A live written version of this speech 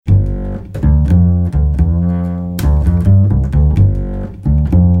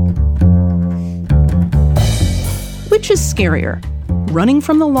scarier, running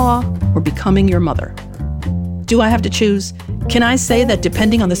from the law or becoming your mother? Do I have to choose? Can I say that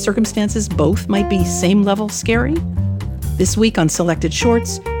depending on the circumstances, both might be same-level scary? This week on Selected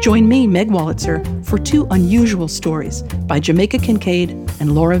Shorts, join me, Meg Wolitzer, for two unusual stories by Jamaica Kincaid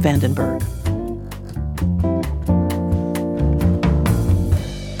and Laura Vandenberg.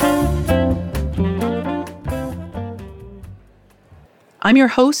 I'm your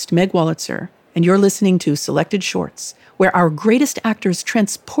host, Meg Wolitzer, and you're listening to Selected Shorts, where our greatest actors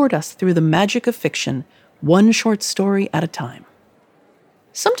transport us through the magic of fiction, one short story at a time.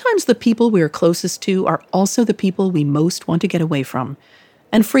 Sometimes the people we are closest to are also the people we most want to get away from,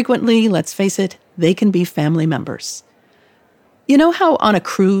 and frequently, let's face it, they can be family members. You know how on a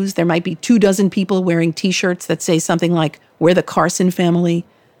cruise there might be 24 people wearing t-shirts that say something like, "We're the Carson family"?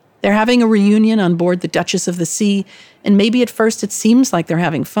 They're having a reunion on board the Duchess of the Sea, and maybe at first it seems like they're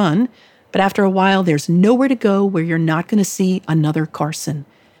having fun, but after a while there's nowhere to go where you're not going to see another Carson.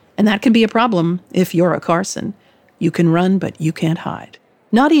 And that can be a problem if you're a Carson. You can run, but you can't hide.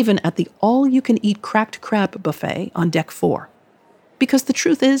 Not even at the all-you-can-eat cracked crab buffet on Deck 4. Because the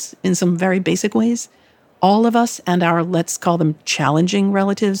truth is, in some very basic ways, all of us and our, let's call them challenging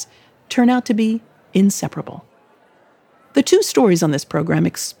relatives, turn out to be inseparable. The two stories on this program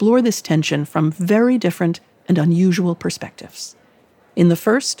explore this tension from very different and unusual perspectives. In the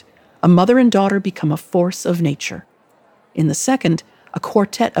first, a mother and daughter become a force of nature. In the second, a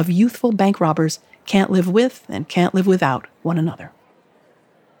quartet of youthful bank robbers can't live with and can't live without one another.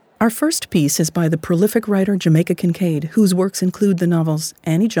 Our first piece is by the prolific writer Jamaica Kincaid, whose works include the novels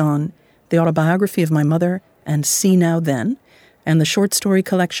Annie John, The Autobiography of My Mother, and See Now Then, and the short story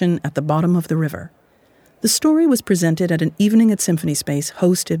collection At the Bottom of the River. The story was presented at an evening at Symphony Space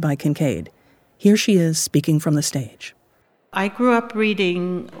hosted by Kincaid. Here she is speaking from the stage. I grew up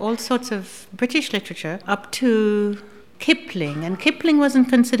reading all sorts of British literature up to Kipling, and Kipling wasn't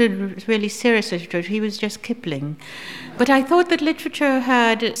considered really serious literature, he was just Kipling. But I thought that literature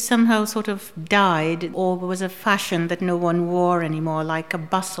had somehow sort of died, or was a fashion that no one wore anymore, like a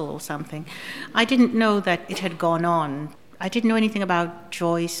bustle or something. I didn't know that it had gone on. I didn't know anything about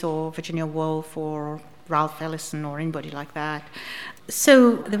Joyce or Virginia Woolf or Ralph Ellison or anybody like that.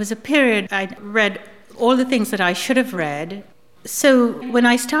 So there was a period I read all the things that I should have read. So when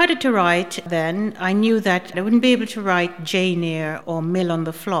I started to write then, I knew that I wouldn't be able to write Jane Eyre or Mill on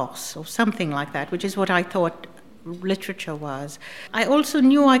the Floss or something like that, which is what I thought literature was. I also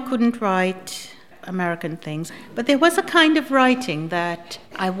knew I couldn't write American things, but there was a kind of writing that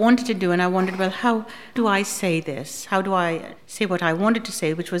I wanted to do, and I wondered, well, how do I say this? How do I say what I wanted to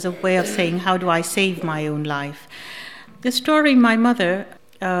say, which was a way of saying, how do I save my own life? The story, My Mother,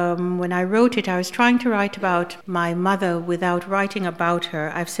 when I wrote it, I was trying to write about my mother without writing about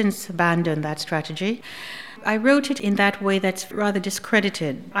her. I've since abandoned that strategy. I wrote it in that way that's rather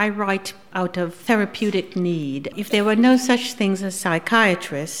discredited. I write out of therapeutic need. If there were no such things as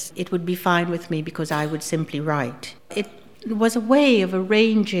psychiatrists, it would be fine with me because I would simply write. It was a way of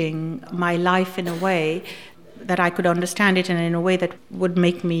arranging my life in a way that I could understand it, and in a way that would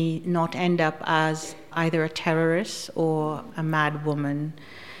make me not end up as either a terrorist or a mad woman,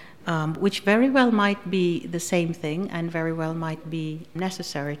 which very well might be the same thing and very well might be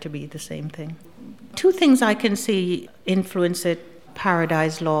necessary to be the same thing. Two things I can see influence it: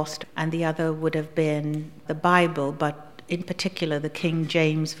 Paradise Lost, and the other would have been the Bible, but in particular the King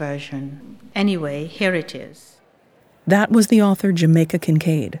James Version. Anyway, here it is. That was the author Jamaica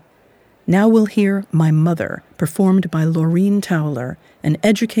Kincaid. Now we'll hear My Mother, performed by Laurine Towler, an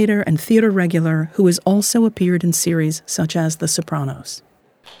educator and theater regular who has also appeared in series such as The Sopranos.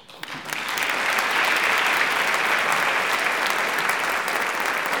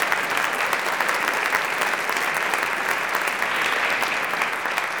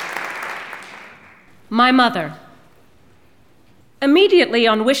 My mother. Immediately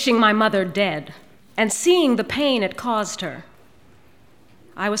on wishing my mother dead and seeing the pain it caused her,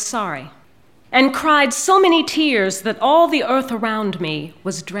 I was sorry and cried so many tears that all the earth around me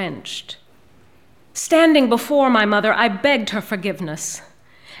was drenched. Standing before my mother, I begged her forgiveness,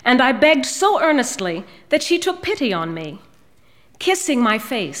 and I begged so earnestly that she took pity on me, kissing my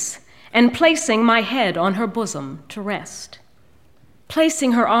face and placing my head on her bosom to rest.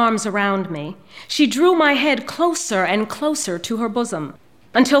 Placing her arms around me, she drew my head closer and closer to her bosom,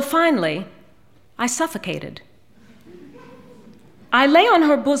 until finally I suffocated. I lay on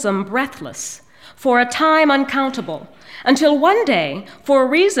her bosom breathless for a time uncountable, until one day, for a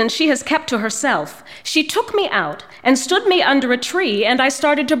reason she has kept to herself, she took me out and stood me under a tree, and I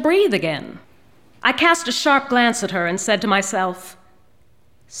started to breathe again. I cast a sharp glance at her and said to myself,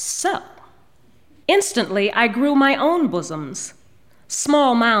 "So, Instantly, I grew my own bosoms,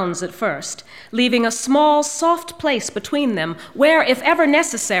 small mounds at first, leaving a small, soft place between them where, if ever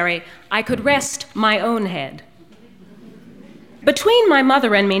necessary, I could rest my own head. Between my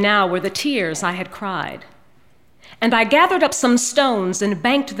mother and me now were the tears I had cried, and I gathered up some stones and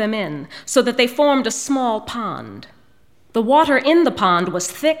banked them in so that they formed a small pond. The water in the pond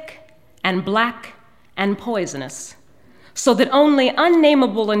was thick and black and poisonous, so that only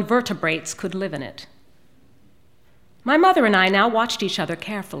unnameable invertebrates could live in it. My mother and I now watched each other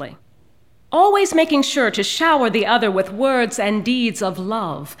carefully, always making sure to shower the other with words and deeds of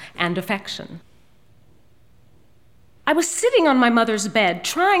love and affection. I was sitting on my mother's bed,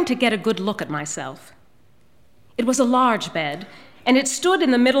 trying to get a good look at myself. It was a large bed, and it stood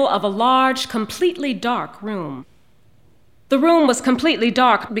in the middle of a large, completely dark room. The room was completely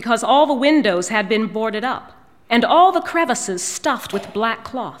dark because all the windows had been boarded up, and all the crevices stuffed with black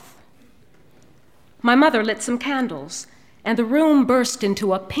cloth. My mother lit some candles, and the room burst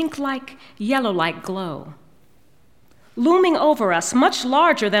into a pink-like, yellow-like glow. Looming over us, much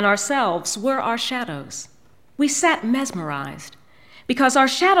larger than ourselves, were our shadows. We sat mesmerized, because our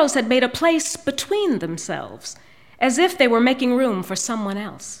shadows had made a place between themselves, as if they were making room for someone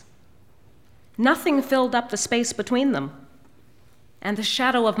else. Nothing filled up the space between them, and the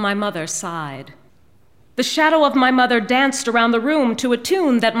shadow of my mother sighed. The shadow of my mother danced around the room to a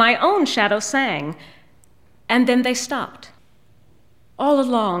tune that my own shadow sang, and then they stopped. All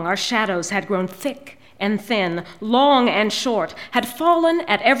along, our shadows had grown thick and thin, long and short, had fallen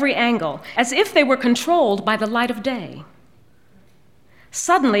at every angle, as if they were controlled by the light of day.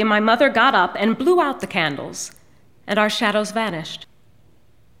 Suddenly, my mother got up and blew out the candles, and our shadows vanished.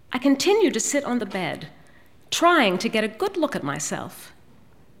 I continued to sit on the bed, trying to get a good look at myself.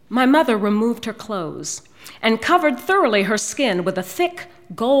 My mother removed her clothes and covered thoroughly her skin with a thick,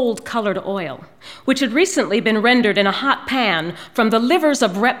 gold-colored oil, which had recently been rendered in a hot pan from the livers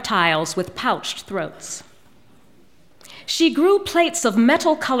of reptiles with pouched throats. She grew plates of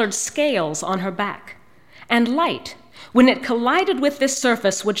metal-colored scales on her back, and light, when it collided with this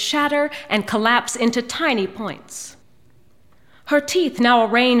surface, would shatter and collapse into tiny points. Her teeth now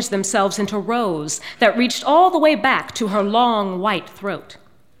arranged themselves into rows that reached all the way back to her long, white throat.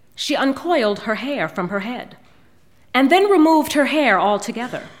 She uncoiled her hair from her head, and then removed her hair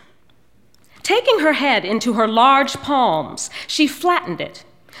altogether. Taking her head into her large palms, she flattened it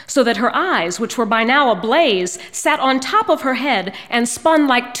so that her eyes, which were by now ablaze, sat on top of her head and spun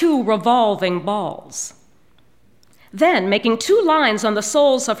like two revolving balls. Then, making two lines on the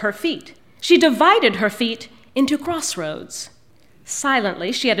soles of her feet, she divided her feet into crossroads.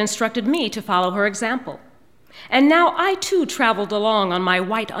 Silently, she had instructed me to follow her example. And now I too traveled along on my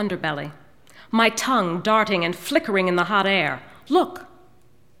white underbelly, my tongue darting and flickering in the hot air. "Look,"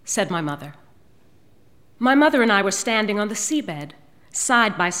 said my mother. My mother and I were standing on the seabed,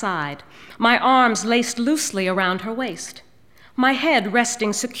 side by side, my arms laced loosely around her waist, my head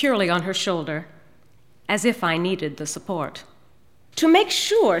resting securely on her shoulder, as if I needed the support. To make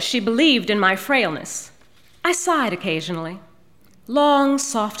sure she believed in my frailness, I sighed occasionally, long,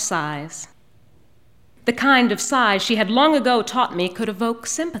 soft sighs. The kind of sighs she had long ago taught me could evoke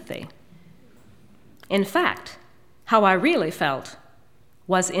sympathy. In fact, how I really felt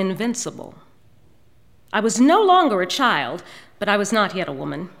was invincible. I was no longer a child, but I was not yet a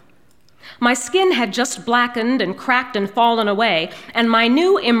woman. My skin had just blackened and cracked and fallen away, and my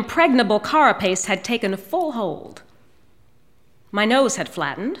new impregnable carapace had taken full hold. My nose had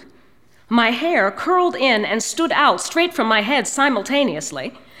flattened. My hair curled in and stood out straight from my head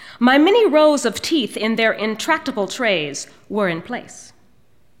simultaneously. My many rows of teeth in their intractable trays were in place.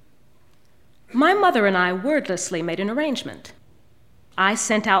 My mother and I wordlessly made an arrangement. I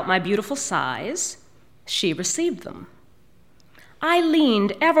sent out my beautiful sighs. She received them. I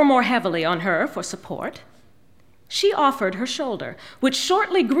leaned ever more heavily on her for support. She offered her shoulder, which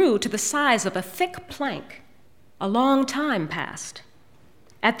shortly grew to the size of a thick plank. A long time passed,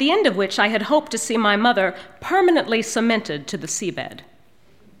 at the end of which I had hoped to see my mother permanently cemented to the seabed.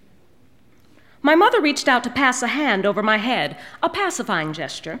 My mother reached out to pass a hand over my head, a pacifying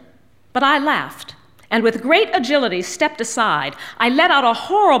gesture, but I laughed, and with great agility stepped aside. I let out a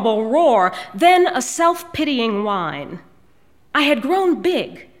horrible roar, then a self-pitying whine. I had grown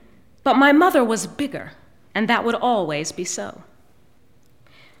big, but my mother was bigger, and that would always be so.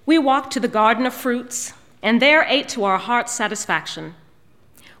 We walked to the garden of fruits, and there ate to our heart's satisfaction.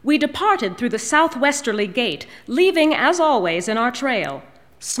 We departed through the southwesterly gate, leaving, as always, in our trail,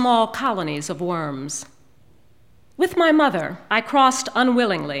 small colonies of worms. With my mother, I crossed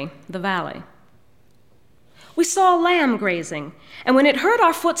unwillingly the valley. We saw a lamb grazing, and when it heard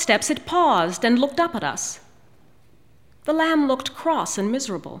our footsteps, it paused and looked up at us. The lamb looked cross and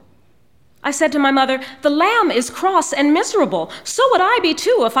miserable. I said to my mother, "The lamb is cross and miserable. So would I be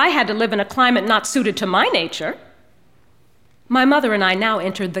too if I had to live in a climate not suited to my nature." My mother and I now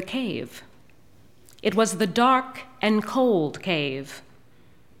entered the cave. It was the dark and cold cave.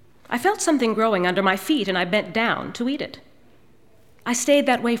 I felt something growing under my feet, and I bent down to eat it. I stayed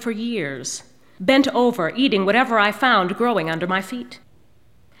that way for years, bent over, eating whatever I found growing under my feet.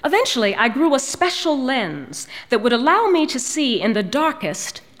 Eventually, I grew a special lens that would allow me to see in the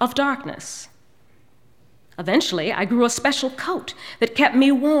darkest of darkness. Eventually, I grew a special coat that kept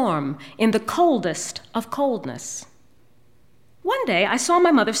me warm in the coldest of coldness. One day, I saw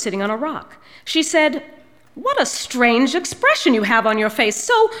my mother sitting on a rock. She said, "What a strange expression you have on your face,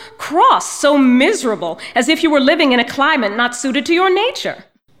 so cross, so miserable, as if you were living in a climate not suited to your nature."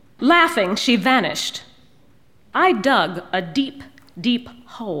 Laughing, she vanished. I dug a deep, deep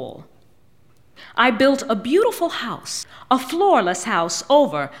hole. I built a beautiful house, a floorless house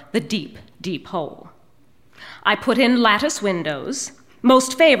over the deep, deep hole. I put in lattice windows,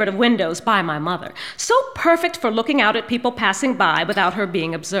 most favored of windows by my mother, so perfect for looking out at people passing by without her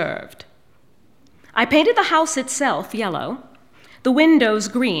being observed. I painted the house itself yellow, the windows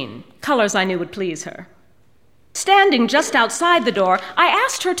green, colors I knew would please her. Standing just outside the door, I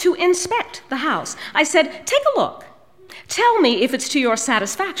asked her to inspect the house. I said, "Take a look. Tell me if it's to your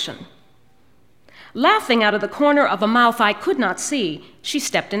satisfaction." Laughing out of the corner of a mouth I could not see, she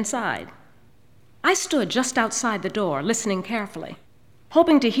stepped inside. I stood just outside the door, listening carefully,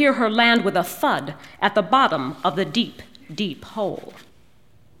 hoping to hear her land with a thud at the bottom of the deep, deep hole.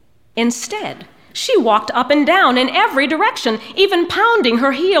 Instead, she walked up and down in every direction, even pounding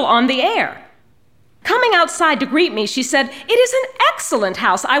her heel on the air. Coming outside to greet me, she said, "It is an excellent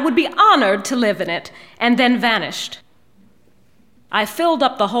house. I would be honored to live in it," and then vanished. I filled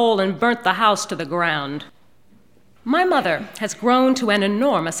up the hole and burnt the house to the ground. My mother has grown to an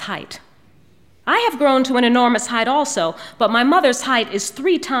enormous height. I have grown to an enormous height also, but my mother's height is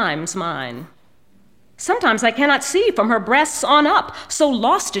 3 times mine. Sometimes I cannot see from her breasts on up, so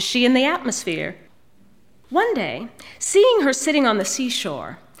lost is she in the atmosphere. One day, seeing her sitting on the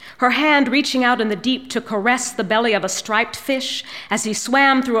seashore, her hand reaching out in the deep to caress the belly of a striped fish as he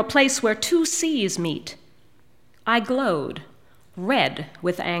swam through a place where 2 seas meet, I glowed, red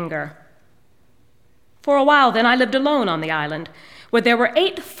with anger. For a while then I lived alone on the island, where there were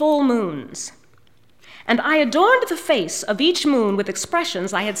 8 full moons, and I adorned the face of each moon with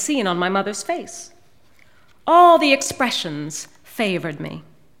expressions I had seen on my mother's face. All the expressions favored me.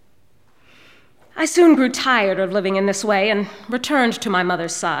 I soon grew tired of living in this way and returned to my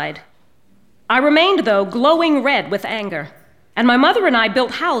mother's side. I remained, though, glowing red with anger, and my mother and I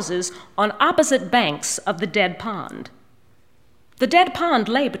built houses on opposite banks of the dead pond. The dead pond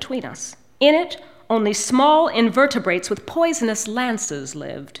lay between us. In it, only small invertebrates with poisonous lances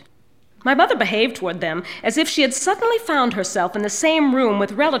lived. My mother behaved toward them as if she had suddenly found herself in the same room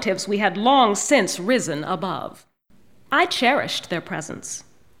with relatives we had long since risen above. I cherished their presence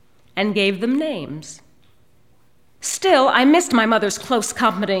and gave them names. Still, I missed my mother's close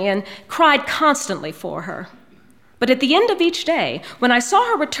company and cried constantly for her. But at the end of each day, when I saw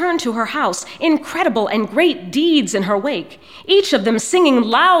her return to her house, incredible and great deeds in her wake, each of them singing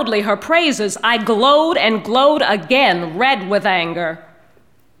loudly her praises, I glowed and glowed again, red with anger.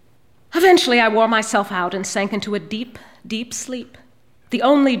 Eventually, I wore myself out and sank into a deep, deep sleep, the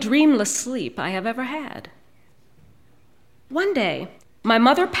only dreamless sleep I have ever had. One day, my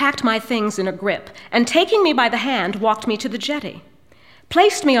mother packed my things in a grip and, taking me by the hand, walked me to the jetty,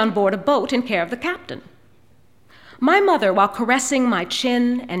 placed me on board a boat in care of the captain. My mother, while caressing my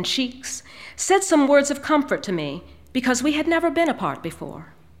chin and cheeks, said some words of comfort to me because we had never been apart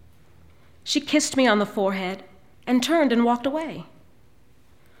before. She kissed me on the forehead and turned and walked away.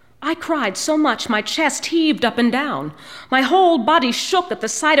 I cried so much my chest heaved up and down. My whole body shook at the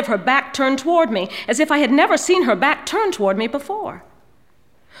sight of her back turned toward me, as if I had never seen her back turned toward me before.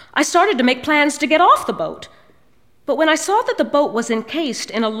 I started to make plans to get off the boat, but when I saw that the boat was encased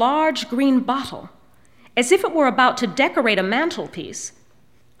in a large green bottle, as if it were about to decorate a mantelpiece,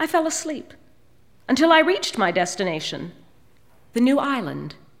 I fell asleep until I reached my destination, the new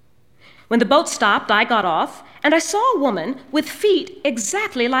island. When the boat stopped, I got off, and I saw a woman with feet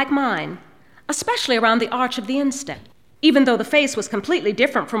exactly like mine, especially around the arch of the instep. Even though the face was completely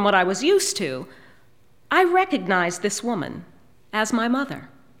different from what I was used to, I recognized this woman as my mother.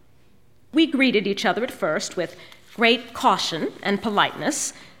 We greeted each other at first with great caution and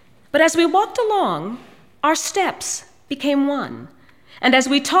politeness, but as we walked along, our steps became one, And as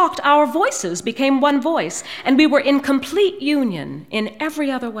we talked, our voices became one voice, and we were in complete union in every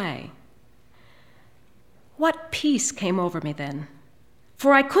other way. What peace came over me then?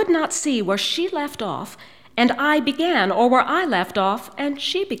 For I could not see where she left off and I began, or where I left off and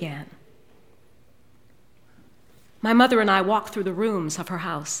she began. My mother and I walked through the rooms of her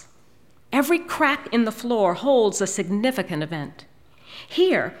house. Every crack in the floor holds a significant event.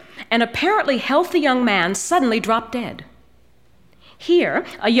 Here, an apparently healthy young man suddenly dropped dead. Here,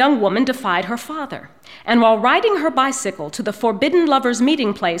 a young woman defied her father, and while riding her bicycle to the forbidden lovers'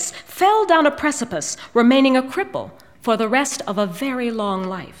 meeting place, fell down a precipice, remaining a cripple for the rest of a very long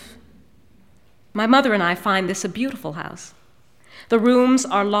life. My mother and I find this a beautiful house. The rooms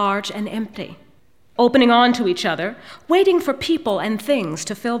are large and empty, opening onto each other, waiting for people and things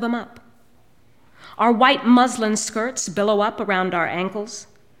to fill them up. Our white muslin skirts billow up around our ankles.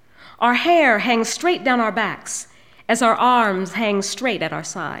 Our hair hangs straight down our backs, as our arms hang straight at our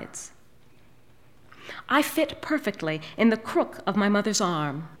sides. I fit perfectly in the crook of my mother's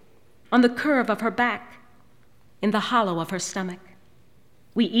arm, on the curve of her back, in the hollow of her stomach.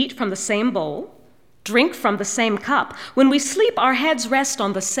 We eat from the same bowl, drink from the same cup. When we sleep, our heads rest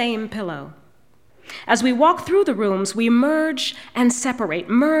on the same pillow. As we walk through the rooms, we merge and separate,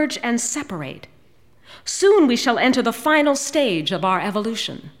 merge and separate. Soon we shall enter the final stage of our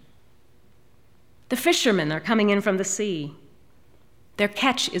evolution. The fishermen are coming in from the sea. Their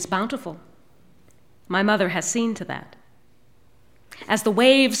catch is bountiful. My mother has seen to that. As the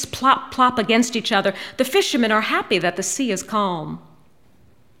waves plop, plop against each other, the fishermen are happy that the sea is calm.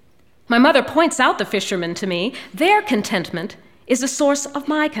 My mother points out the fishermen to me. Their contentment is a source of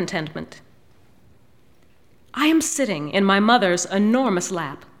my contentment. I am sitting in my mother's enormous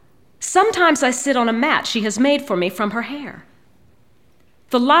lap. Sometimes I sit on a mat she has made for me from her hair.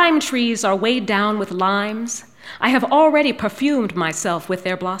 The lime trees are weighed down with limes. I have already perfumed myself with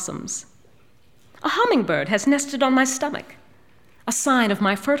their blossoms. A hummingbird has nested on my stomach, a sign of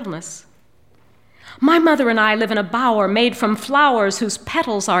my fertileness. My mother and I live in a bower made from flowers whose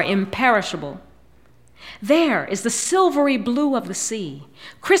petals are imperishable. There is the silvery blue of the sea,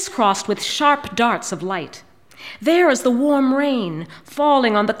 crisscrossed with sharp darts of light. There is the warm rain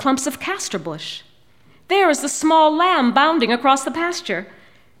falling on the clumps of castor bush. There is the small lamb bounding across the pasture.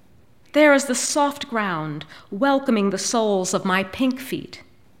 There is the soft ground welcoming the soles of my pink feet.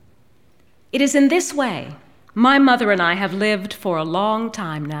 It is in this way my mother and I have lived for a long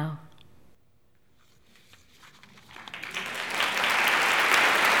time now.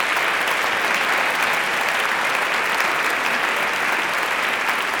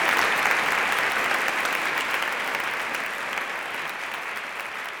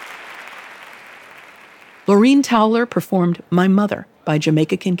 Laurine Towler performed My Mother by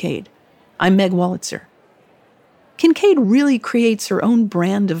Jamaica Kincaid. I'm Meg Wolitzer. Kincaid really creates her own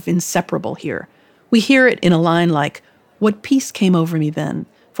brand of Inseparable here. We hear it in a line like, "What peace came over me then,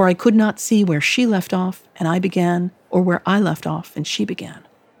 for I could not see where she left off and I began, or where I left off and she began."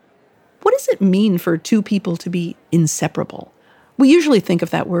 What does it mean for two people to be inseparable? We usually think of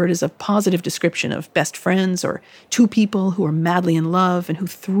that word as a positive description of best friends or two people who are madly in love and who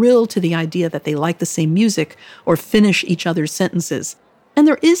thrill to the idea that they like the same music or finish each other's sentences. And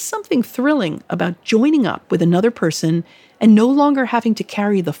there is something thrilling about joining up with another person and no longer having to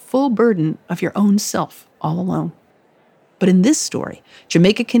carry the full burden of your own self all alone. But in this story,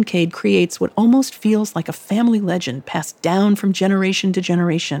 Jamaica Kincaid creates what almost feels like a family legend passed down from generation to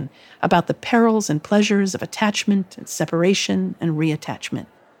generation about the perils and pleasures of attachment and separation and reattachment.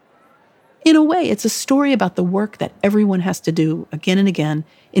 In a way, it's a story about the work that everyone has to do again and again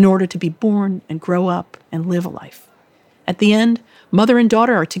in order to be born and grow up and live a life. At the end, mother and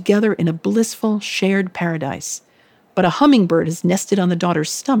daughter are together in a blissful, shared paradise. But a hummingbird has nested on the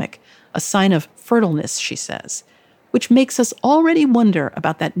daughter's stomach, a sign of fertileness, she says, which makes us already wonder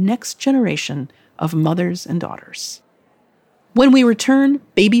about that next generation of mothers and daughters. When we return,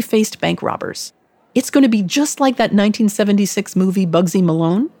 baby-faced bank robbers. It's going to be just like that 1976 movie Bugsy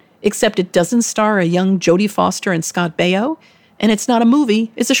Malone, except it doesn't star a young Jodie Foster and Scott Baio, and it's not a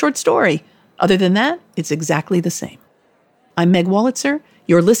movie, it's a short story. Other than that, it's exactly the same. I'm Meg Wolitzer.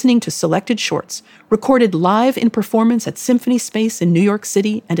 You're listening to Selected Shorts, recorded live in performance at Symphony Space in New York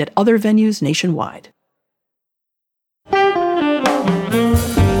City and at other venues nationwide.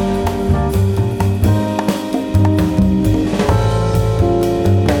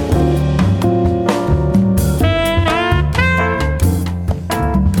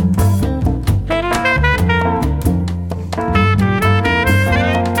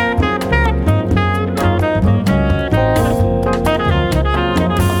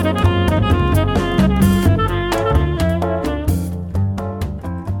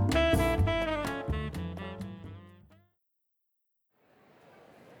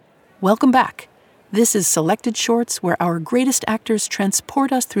 Welcome back. This is Selected Shorts, where our greatest actors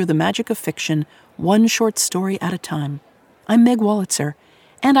transport us through the magic of fiction, one short story at a time. I'm Meg Wolitzer,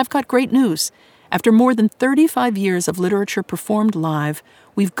 and I've got great news. After more than 35 years of literature performed live,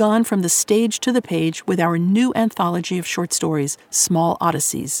 we've gone from the stage to the page with our new anthology of short stories, Small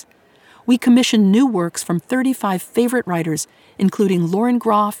Odysseys. We commissioned new works from 35 favorite writers, including Lauren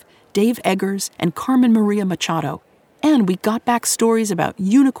Groff, Dave Eggers, and Carmen Maria Machado. And we got back stories about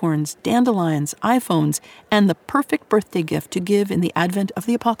unicorns, dandelions, iPhones, and the perfect birthday gift to give in the advent of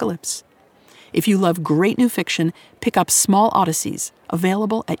the apocalypse. If you love great new fiction, pick up Small Odysseys,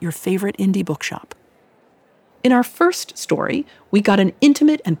 available at your favorite indie bookshop. In our first story, we got an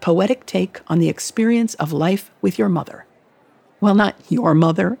intimate and poetic take on the experience of life with your mother. Well, not your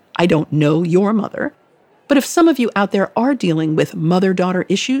mother. I don't know your mother. But if some of you out there are dealing with mother-daughter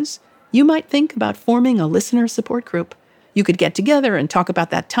issues, you might think about forming a listener support group. You could get together and talk about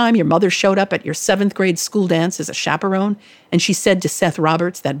that time your mother showed up at your 7th grade school dance as a chaperone, and she said to Seth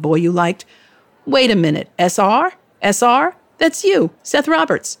Roberts, that boy you liked, "Wait a minute, SR? SR? That's you, Seth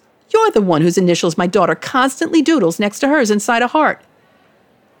Roberts. You're the one whose initials my daughter constantly doodles next to hers inside a heart."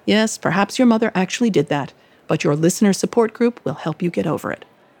 Yes, perhaps your mother actually did that, but your listener support group will help you get over it.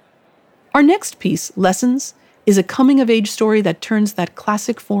 Our next piece, Lessons, is a coming-of-age story that turns that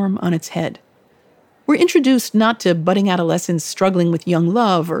classic form on its head. We're introduced not to budding adolescents struggling with young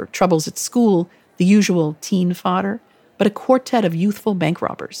love or troubles at school, the usual teen fodder, but a quartet of youthful bank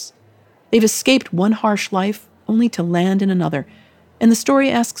robbers. They've escaped one harsh life only to land in another, and the story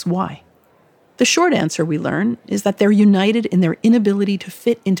asks why. The short answer, we learn, is that they're united in their inability to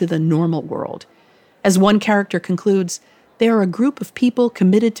fit into the normal world. As one character concludes, they are a group of people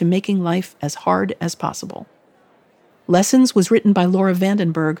committed to making life as hard as possible. Lessons was written by Laura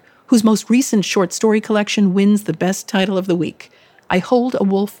Vandenberg, whose most recent short story collection wins the best title of the week, I Hold a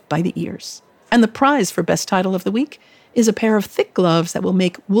Wolf by the Ears. And the prize for best title of the week is a pair of thick gloves that will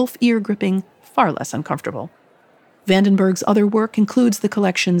make wolf ear gripping far less uncomfortable. Vandenberg's other work includes the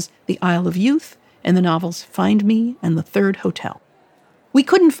collections The Isle of Youth and the novels Find Me and The Third Hotel. We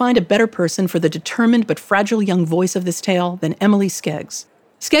couldn't find a better person for the determined but fragile young voice of this tale than Emily Skeggs.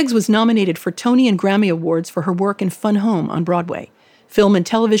 Skeggs was nominated for Tony and Grammy Awards for her work in Fun Home on Broadway. Film and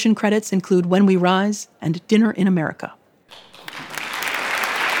television credits include When We Rise and Dinner in America.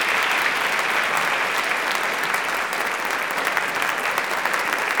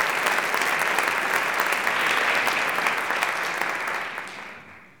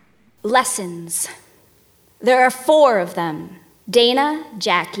 Lessons. There are 4 of them. Dana,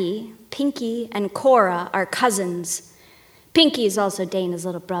 Jackie, Pinky, and Cora are cousins. Pinky is also Dana's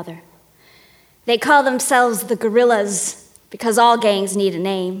little brother. They call themselves the Gorillas because all gangs need a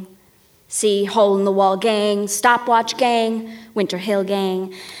name. See Hole in the Wall Gang, Stopwatch Gang, Winter Hill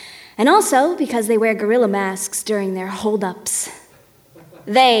Gang, and also because they wear gorilla masks during their holdups.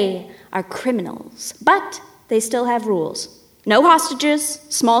 They are criminals, but they still have rules. No hostages,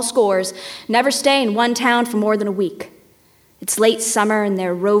 small scores, never stay in one town for more than a week. It's late summer and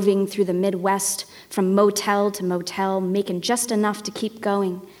they're roving through the Midwest from motel to motel, making just enough to keep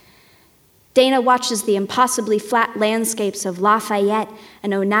going. Dana watches the impossibly flat landscapes of Lafayette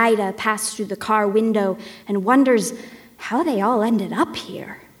and Oneida pass through the car window and wonders how they all ended up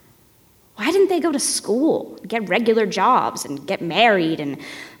here. Why didn't they go to school, get regular jobs, and get married and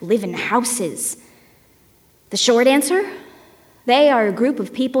live in houses? The short answer? They are a group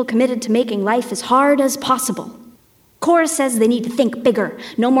of people committed to making life as hard as possible. Cora says they need to think bigger.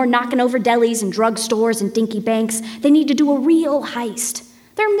 No more knocking over delis and drugstores and dinky banks. They need to do a real heist.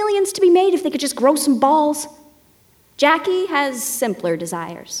 There are millions to be made if they could just grow some balls. Jackie has simpler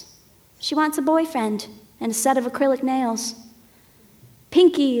desires. She wants a boyfriend and a set of acrylic nails.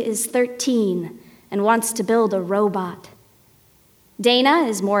 Pinky is 13 and wants to build a robot. Dana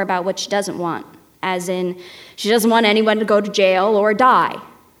is more about what she doesn't want, as in she doesn't want anyone to go to jail or die.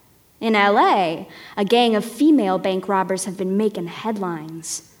 In LA, a gang of female bank robbers have been making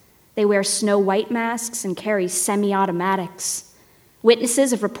headlines. They wear Snow White masks and carry semi-automatics. Witnesses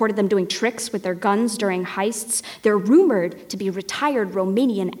have reported them doing tricks with their guns during heists. They're rumored to be retired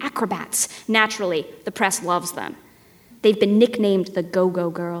Romanian acrobats. Naturally, the press loves them. They've been nicknamed the Go-Go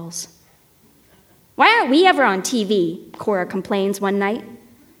Girls. "Why aren't we ever on TV?" Cora complains one night.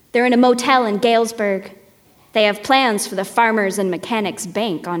 They're in a motel in Galesburg. They have plans for the Farmers and Mechanics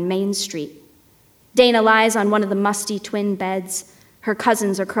Bank on Main Street. Dana lies on one of the musty twin beds. Her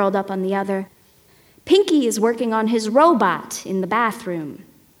cousins are curled up on the other. Pinky is working on his robot in the bathroom.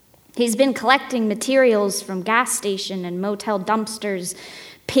 He's been collecting materials from gas station and motel dumpsters,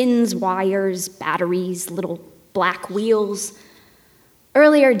 pins, wires, batteries, little black wheels.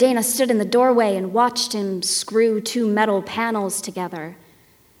 Earlier, Dana stood in the doorway and watched him screw 2 metal panels together.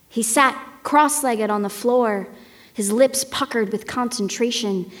 He sat cross-legged on the floor, his lips puckered with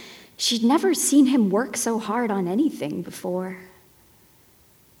concentration. She'd never seen him work so hard on anything before.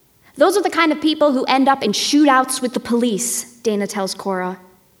 Those are the kind of people who end up in shootouts with the police, Dana tells Cora.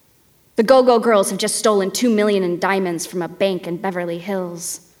 The Go-Go Girls have just stolen $2 million in diamonds from a bank in Beverly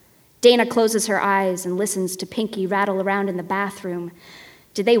Hills. Dana closes her eyes and listens to Pinky rattle around in the bathroom.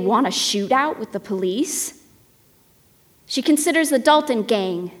 Did they want a shootout with the police? She considers the Dalton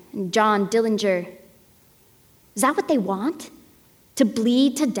gang and John Dillinger. Is that what they want? To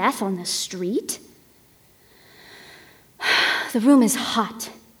bleed to death on the street? The room is hot.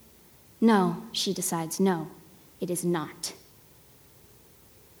 No, she decides, no, it is not.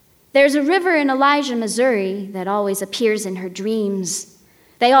 There's a river in Elijah, Missouri that always appears in her dreams.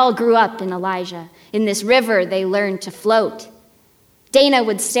 They all grew up in Elijah. In this river, they learned to float. Dana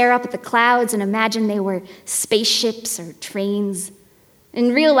would stare up at the clouds and imagine they were spaceships or trains.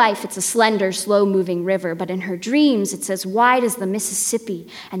 In real life, it's a slender, slow-moving river, but in her dreams, it's as wide as the Mississippi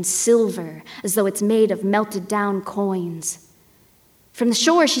and silver, as though it's made of melted-down coins. From the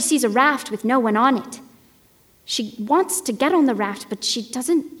shore, she sees a raft with no one on it. She wants to get on the raft, but she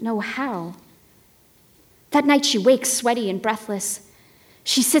doesn't know how. That night, she wakes sweaty and breathless.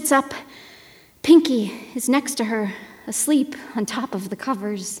 She sits up. Pinky is next to her, asleep on top of the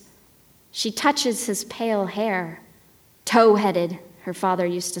covers. She touches his pale hair, tow-headed, her father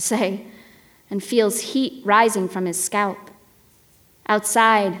used to say, and feels heat rising from his scalp.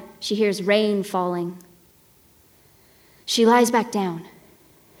 Outside, she hears rain falling. She lies back down.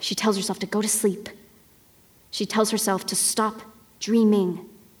 She tells herself to go to sleep. She tells herself to stop dreaming.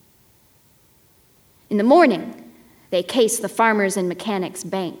 In the morning, they case the Farmers and Mechanics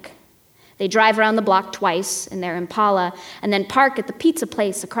Bank. They drive around the block twice in their Impala and then park at the pizza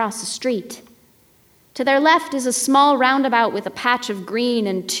place across the street. To their left is a small roundabout with a patch of green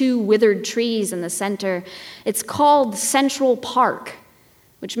and 2 withered trees in the center. It's called Central Park,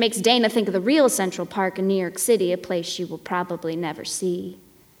 which makes Dana think of the real Central Park in New York City, a place she will probably never see.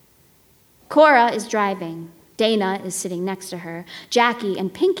 Cora is driving. Dana is sitting next to her. Jackie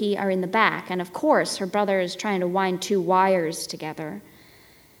and Pinky are in the back, and of course, her brother is trying to wind 2 wires together.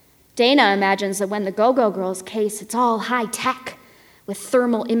 Dana imagines that when the Go-Go Girls case, it's all high-tech, with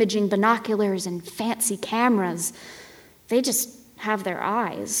thermal imaging binoculars and fancy cameras. They just have their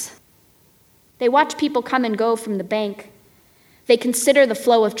eyes. They watch people come and go from the bank. They consider the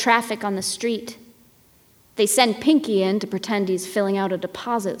flow of traffic on the street. They send Pinky in to pretend he's filling out a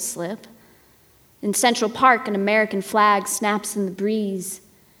deposit slip. In Central Park, an American flag snaps in the breeze.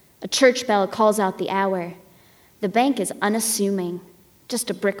 A church bell calls out the hour. The bank is unassuming,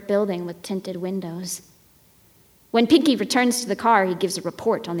 just a brick building with tinted windows. When Pinky returns to the car, he gives a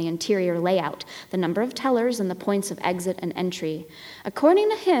report on the interior layout, the number of tellers and the points of exit and entry. According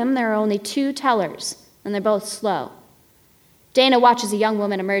to him, there are only 2 tellers, and they're both slow. Dana watches a young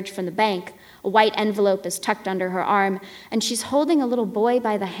woman emerge from the bank. A white envelope is tucked under her arm, and she's holding a little boy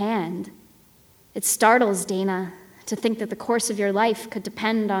by the hand. It startles Dana to think that the course of your life could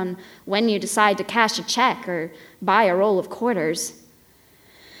depend on when you decide to cash a check or buy a roll of quarters.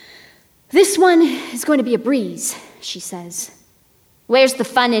 This one is going to be a breeze, she says. Where's the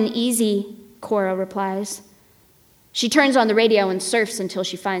fun and easy? Cora replies. She turns on the radio and surfs until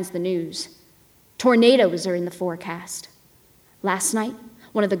she finds the news. Tornadoes are in the forecast. Last night,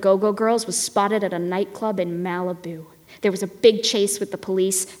 one of the Go-Go Girls was spotted at a nightclub in Malibu. There was a big chase with the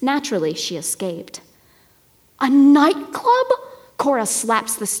police. Naturally, she escaped. A nightclub? Cora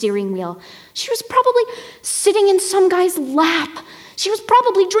slaps the steering wheel. She was probably sitting in some guy's lap. She was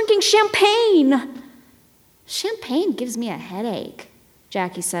probably drinking champagne. Champagne gives me a headache,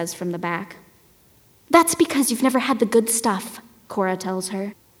 Jackie says from the back. That's because you've never had the good stuff, Cora tells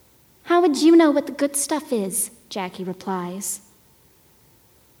her. How would you know what the good stuff is? Jackie replies.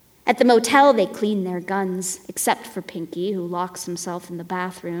 At the motel, they clean their guns, except for Pinky, who locks himself in the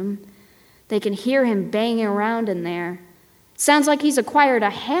bathroom. They can hear him banging around in there. Sounds like he's acquired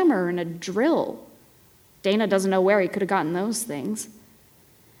a hammer and a drill. Dana doesn't know where he could have gotten those things.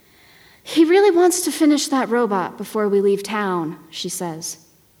 He really wants to finish that robot before we leave town, she says.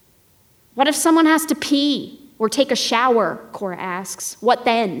 What if someone has to pee or take a shower, Cora asks. What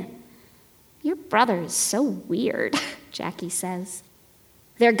then? Your brother is so weird, Jackie says.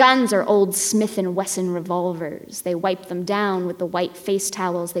 Their guns are old Smith & Wesson revolvers. They wipe them down with the white face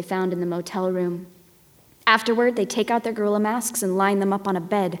towels they found in the motel room. Afterward, they take out their gorilla masks and line them up on a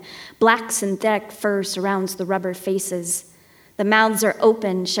bed. Black synthetic fur surrounds the rubber faces. The mouths are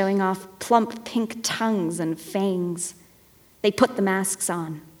open, showing off plump pink tongues and fangs. They put the masks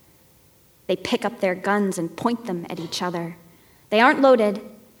on. They pick up their guns and point them at each other. They aren't loaded,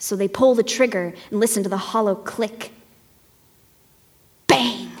 so they pull the trigger and listen to the hollow click.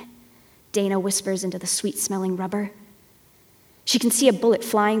 Bang! Dana whispers into the sweet-smelling rubber. She can see a bullet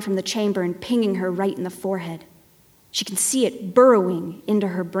flying from the chamber and pinging her right in the forehead. She can see it burrowing into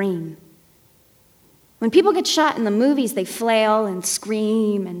her brain. When people get shot in the movies, they flail and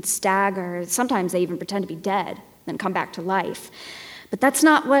scream and stagger. Sometimes they even pretend to be dead, then come back to life. But that's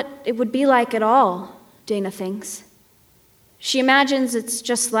not what it would be like at all, Dana thinks. She imagines it's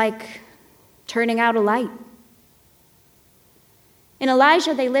just like turning out a light. In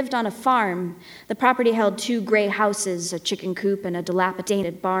Elijah, they lived on a farm. The property held 2 gray houses, a chicken coop, and a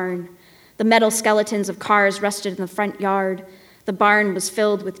dilapidated barn. The metal skeletons of cars rested in the front yard. The barn was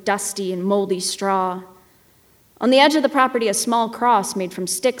filled with dusty and moldy straw. On the edge of the property, a small cross made from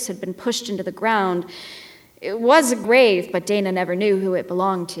sticks had been pushed into the ground. It was a grave, but Dana never knew who it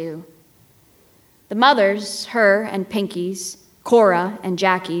belonged to. The mothers, her and Pinky's, Cora and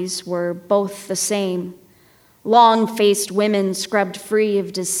Jackie's, were both the same. Long-faced women scrubbed free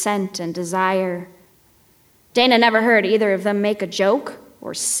of dissent and desire. Dana never heard either of them make a joke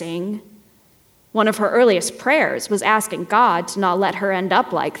or sing. One of her earliest prayers was asking God to not let her end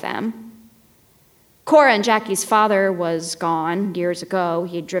up like them. Cora and Jackie's father was gone years ago.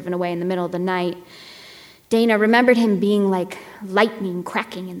 He had driven away in the middle of the night. Dana remembered him being like lightning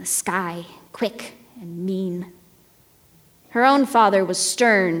cracking in the sky, quick and mean. Her own father was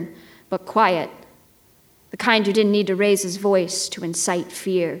stern but quiet, the kind who didn't need to raise his voice to incite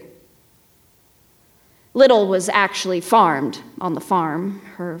fear. Little was actually farmed on the farm.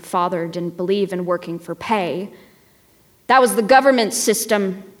 Her father didn't believe in working for pay. That was the government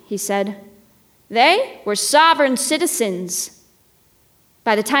system, he said. They were sovereign citizens.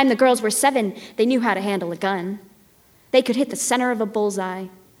 By the time the girls were 7, they knew how to handle a gun. They could hit the center of a bullseye.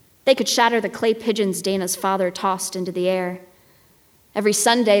 They could shatter the clay pigeons Dana's father tossed into the air. Every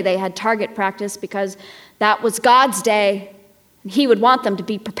Sunday they had target practice because that was God's day, and he would want them to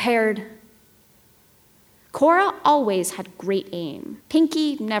be prepared. Cora always had great aim.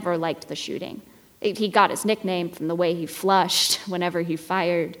 Pinky never liked the shooting. He got his nickname from the way he flushed whenever he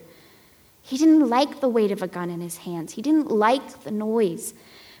fired. He didn't like the weight of a gun in his hands. He didn't like the noise.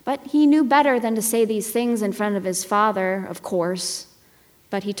 But he knew better than to say these things in front of his father, of course.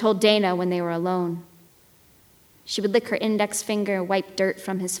 But he told Dana when they were alone. She would lick her index finger, wipe dirt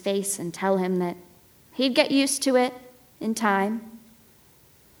from his face, and tell him that he'd get used to it in time.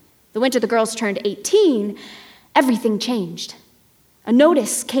 The winter the girls turned 18, everything changed. A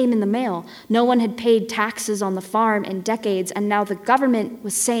notice came in the mail. No one had paid taxes on the farm in decades, and now the government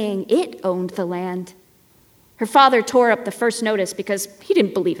was saying it owned the land. Her father tore up the first notice because he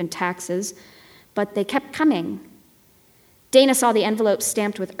didn't believe in taxes, but they kept coming. Dana saw the envelope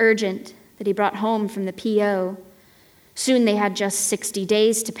stamped with urgent that he brought home from the P.O. Soon they had just 60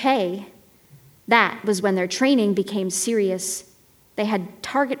 days to pay. That was when their training became serious. They had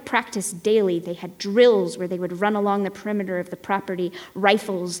target practice daily. They had drills where they would run along the perimeter of the property,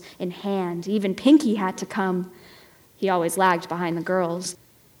 rifles in hand. Even Pinky had to come. He always lagged behind the girls.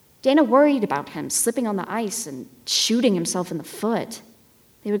 Dana worried about him slipping on the ice and shooting himself in the foot.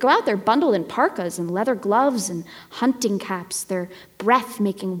 They would go out there bundled in parkas and leather gloves and hunting caps, their breath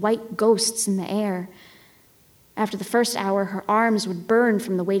making white ghosts in the air. After the first hour, her arms would burn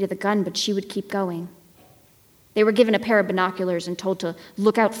from the weight of the gun, but she would keep going. They were given a pair of binoculars and told to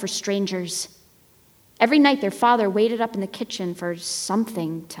look out for strangers. Every night, their father waited up in the kitchen for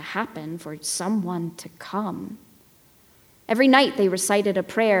something to happen, for someone to come. Every night, they recited a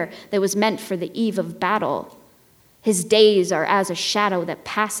prayer that was meant for the eve of battle. His days are as a shadow that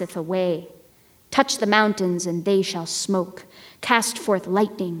passeth away. Touch the mountains, and they shall smoke. Cast forth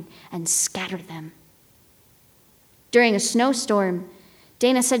lightning, and scatter them. During a snowstorm,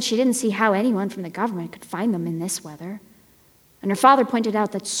 Dana said she didn't see how anyone from the government could find them in this weather. And her father pointed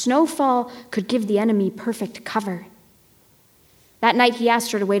out that snowfall could give the enemy perfect cover. That night, he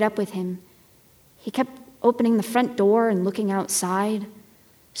asked her to wait up with him. He kept opening the front door and looking outside.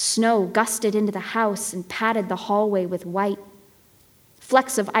 Snow gusted into the house and padded the hallway with white.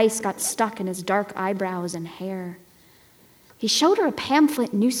 Flecks of ice got stuck in his dark eyebrows and hair. He showed her a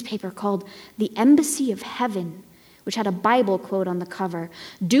pamphlet newspaper called The Embassy of Heaven, which had a Bible quote on the cover.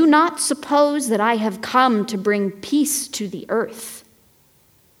 "Do not suppose that I have come to bring peace to the earth."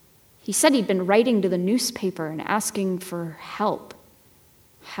 He said he'd been writing to the newspaper and asking for help.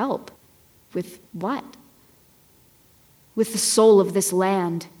 Help? With what? With the soul of this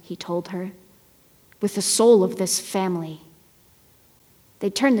land, he told her. With the soul of this family.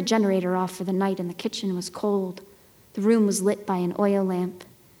 They turned the generator off for the night and the kitchen was cold. The room was lit by an oil lamp.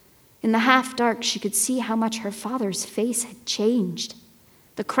 In the half-dark, she could see how much her father's face had changed.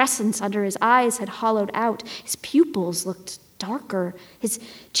 The crescents under his eyes had hollowed out. His pupils looked darker, his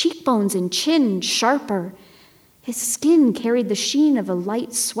cheekbones and chin sharper. His skin carried the sheen of a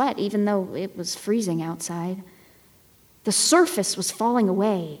light sweat, even though it was freezing outside. The surface was falling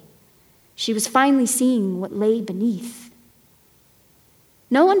away. She was finally seeing what lay beneath.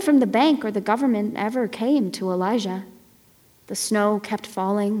 No one from the bank or the government ever came to Elijah. The snow kept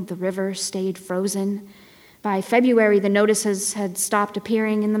falling, the river stayed frozen. By February, the notices had stopped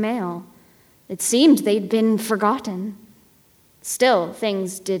appearing in the mail. It seemed they'd been forgotten. Still,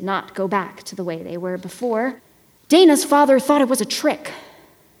 things did not go back to the way they were before. Dana's father thought it was a trick.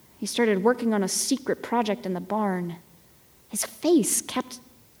 He started working on a secret project in the barn. His face kept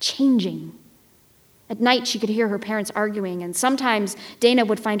changing. At night, she could hear her parents arguing, and sometimes Dana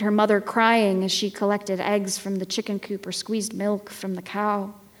would find her mother crying as she collected eggs from the chicken coop or squeezed milk from the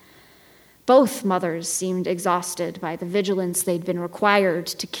cow. Both mothers seemed exhausted by the vigilance they'd been required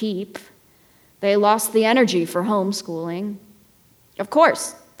to keep. They lost the energy for homeschooling. Of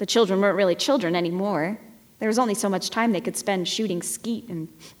course, the children weren't really children anymore. There was only so much time they could spend shooting skeet and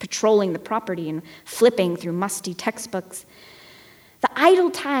patrolling the property and flipping through musty textbooks. The idle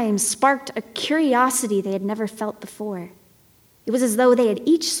time sparked a curiosity they had never felt before. It was as though they had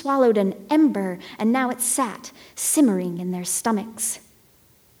each swallowed an ember, and now it sat, simmering in their stomachs.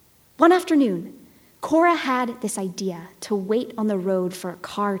 One afternoon, Cora had this idea to wait on the road for a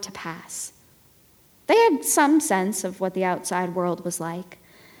car to pass. They had some sense of what the outside world was like.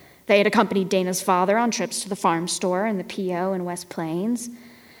 They had accompanied Dana's father on trips to the farm store and the P.O. in West Plains.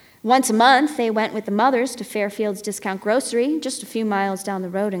 Once a month, they went with the mothers to Fairfield's Discount Grocery, just a few miles down the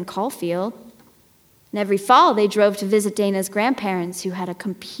road in Caulfield. And every fall, they drove to visit Dana's grandparents, who had a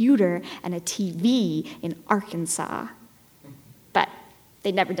computer and a TV in Arkansas. But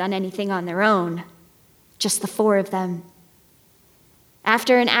they'd never done anything on their own, just the four of them.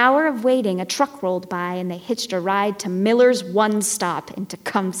 After an hour of waiting, a truck rolled by, and they hitched a ride to Miller's One Stop in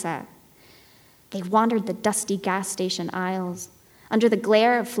Tecumseh. They wandered the dusty gas station aisles. Under the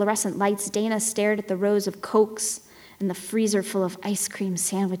glare of fluorescent lights, Dana stared at the rows of Cokes and the freezer full of ice cream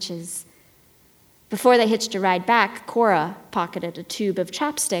sandwiches. Before they hitched a ride back, Cora pocketed a tube of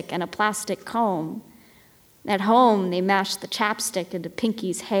chapstick and a plastic comb. At home, they mashed the chapstick into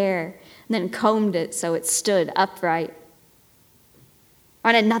Pinky's hair and then combed it so it stood upright.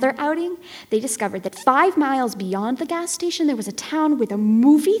 On another outing, they discovered that 5 miles beyond the gas station, there was a town with a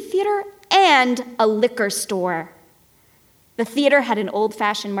movie theater and a liquor store. The theater had an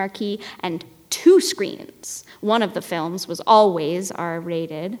old-fashioned marquee and 2 screens. One of the films was always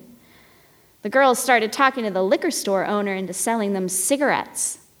R-rated. The girls started talking to the liquor store owner into selling them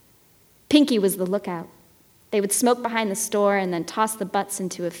cigarettes. Pinky was the lookout. They would smoke behind the store and then toss the butts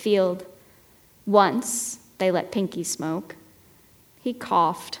into a field. Once, they let Pinky smoke. He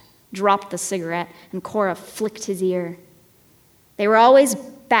coughed, dropped the cigarette, and Cora flicked his ear. They were always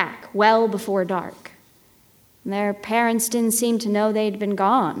back well before dark. Their parents didn't seem to know they'd been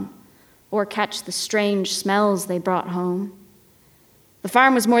gone or catch the strange smells they brought home. The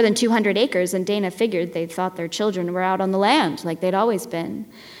farm was more than 200 acres, and Dana figured they thought their children were out on the land like they'd always been.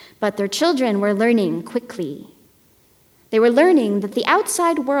 But their children were learning quickly. They were learning that the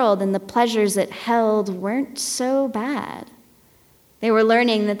outside world and the pleasures it held weren't so bad. They were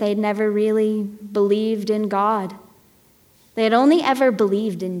learning that they'd never really believed in God. They had only ever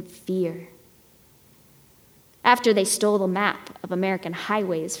believed in fear. After they stole the map of American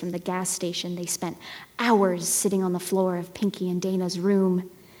highways from the gas station, they spent hours sitting on the floor of Pinky and Dana's room,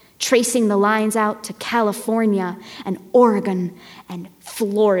 tracing the lines out to California and Oregon and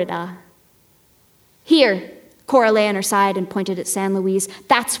Florida. Here, Cora lay on her side and pointed at San Luis.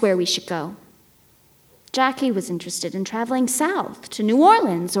 That's where we should go. Jackie was interested in traveling south to New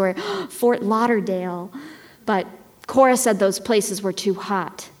Orleans or Fort Lauderdale, but Cora said those places were too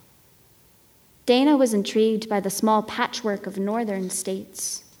hot. Dana was intrigued by the small patchwork of northern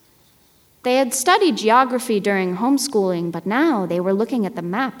states. They had studied geography during homeschooling, but now they were looking at the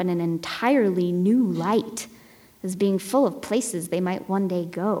map in an entirely new light, as being full of places they might one day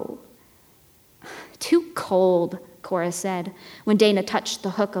go. Too cold, Cora said, when Dana touched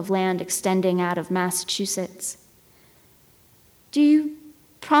the hook of land extending out of Massachusetts. Do you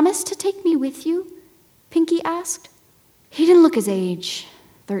promise to take me with you? Pinky asked. He didn't look his age.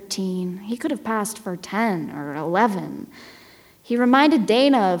 13. He could have passed for 10 or 11. He reminded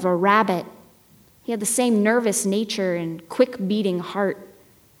Dana of a rabbit. He had the same nervous nature and quick-beating heart.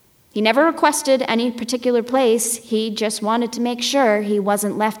 He never requested any particular place. He just wanted to make sure he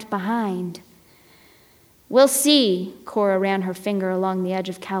wasn't left behind. We'll see, Cora ran her finger along the edge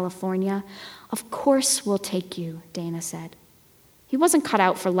of California. Of course we'll take you, Dana said. He wasn't cut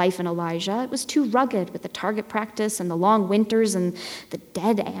out for life in Elijah. It was too rugged with the target practice and the long winters and the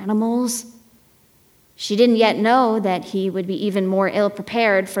dead animals. She didn't yet know that he would be even more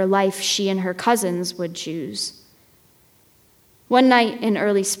ill-prepared for life she and her cousins would choose. One night in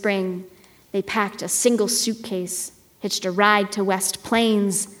early spring, they packed a single suitcase, hitched a ride to West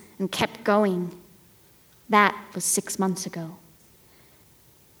Plains, and kept going. That was 6 months ago.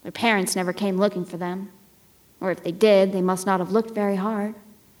 Their parents never came looking for them, or if they did, they must not have looked very hard.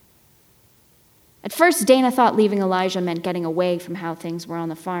 At first, Dana thought leaving Elijah meant getting away from how things were on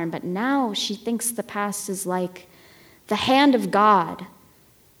the farm, but now she thinks the past is like the hand of God,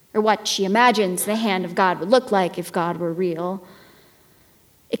 or what she imagines the hand of God would look like if God were real.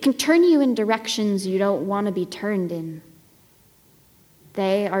 It can turn you in directions you don't want to be turned in.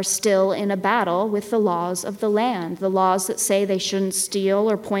 They are still in a battle with the laws of the land, the laws that say they shouldn't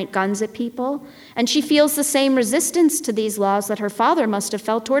steal or point guns at people. And she feels the same resistance to these laws that her father must have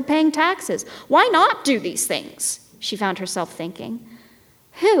felt toward paying taxes. Why not do these things? She found herself thinking.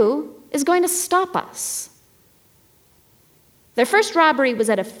 Who is going to stop us? Their first robbery was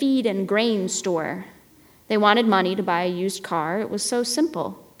at a feed and grain store. They wanted money to buy a used car. It was so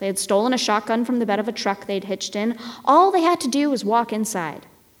simple. They had stolen a shotgun from the bed of a truck they'd hitched in. All they had to do was walk inside.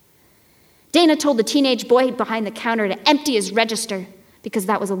 Dana told the teenage boy behind the counter to empty his register, because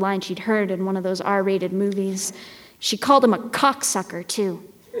that was a line she'd heard in one of those R-rated movies. She called him a cocksucker, too,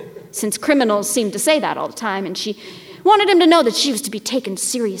 since criminals seemed to say that all the time, and she wanted him to know that she was to be taken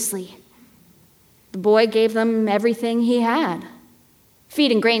seriously. The boy gave them everything he had.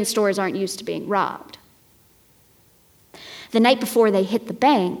 Feed and grain stores aren't used to being robbed. The night before they hit the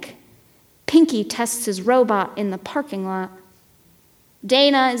bank, Pinky tests his robot in the parking lot.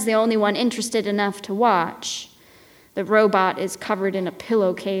 Dana is the only one interested enough to watch. The robot is covered in a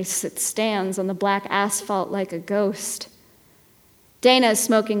pillowcase. It stands on the black asphalt like a ghost. Dana is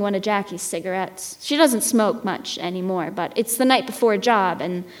smoking one of Jackie's cigarettes. She doesn't smoke much anymore, but it's the night before a job,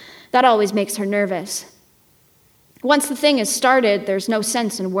 and that always makes her nervous. Once the thing is started, there's no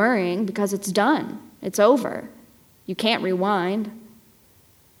sense in worrying because it's done. It's over. You can't rewind.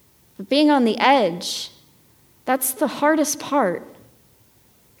 But being on the edge, that's the hardest part.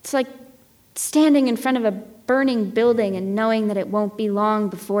 It's like standing in front of a burning building and knowing that it won't be long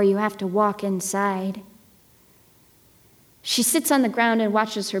before you have to walk inside. She sits on the ground and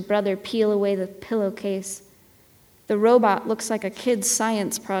watches her brother peel away the pillowcase. The robot looks like a kid's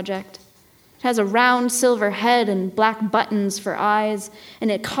science project. It has a round silver head and black buttons for eyes, an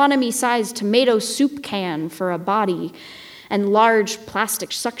economy-sized tomato soup can for a body, and large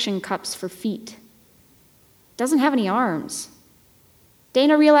plastic suction cups for feet. It doesn't have any arms.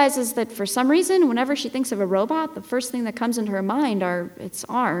 Dana realizes that for some reason, whenever she thinks of a robot, the first thing that comes into her mind are its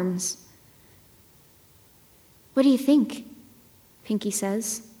arms. "What do you think?" Pinky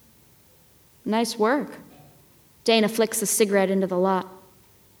says. "Nice work." Dana flicks a cigarette into the lot.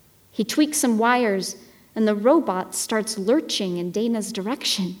 He tweaks some wires, and the robot starts lurching in Dana's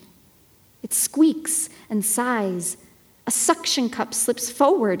direction. It squeaks and sighs. A suction cup slips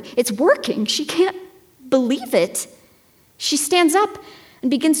forward. It's working. She can't believe it. She stands up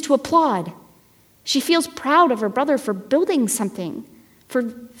and begins to applaud. She feels proud of her brother for building something, for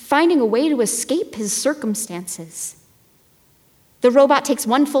finding a way to escape his circumstances. The robot takes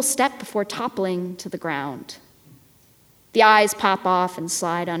one full step before toppling to the ground. The eyes pop off and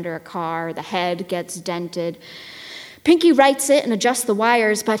slide under a car. The head gets dented. Pinky rights it and adjusts the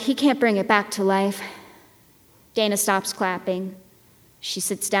wires, but he can't bring it back to life. Dana stops clapping. She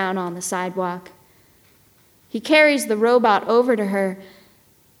sits down on the sidewalk. He carries the robot over to her.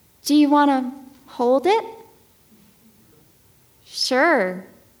 "Do you want to hold it?" "Sure."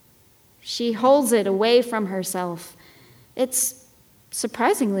 She holds it away from herself. It's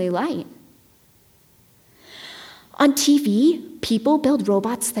surprisingly light. On TV, people build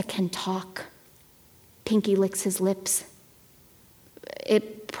robots that can talk. Pinky licks his lips.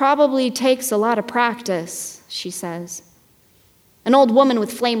 "It probably takes a lot of practice," she says. An old woman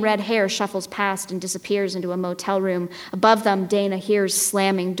with flame-red hair shuffles past and disappears into a motel room. Above them, Dana hears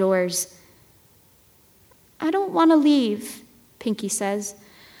slamming doors. "I don't want to leave," Pinky says.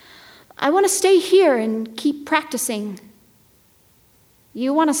 "I want to stay here and keep practicing."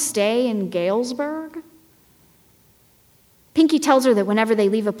 "You want to stay in Galesburg?" Pinky tells her that whenever they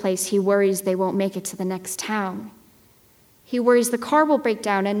leave a place, he worries they won't make it to the next town. He worries the car will break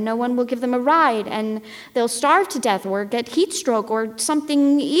down and no one will give them a ride, and they'll starve to death or get heat stroke or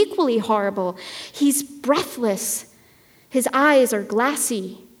something equally horrible. He's breathless. His eyes are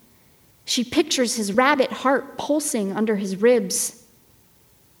glassy. She pictures his rabbit heart pulsing under his ribs.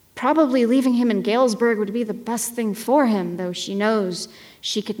 Probably leaving him in Galesburg would be the best thing for him, though she knows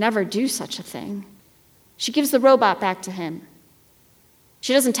she could never do such a thing. She gives the robot back to him.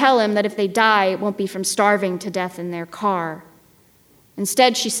 She doesn't tell him that if they die, it won't be from starving to death in their car.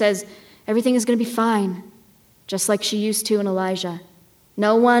 Instead, she says, everything is going to be fine, just like she used to in Elijah.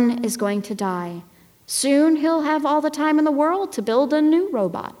 No one is going to die. Soon he'll have all the time in the world to build a new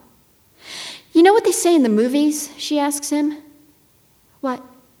robot. You know what they say in the movies? She asks him. What?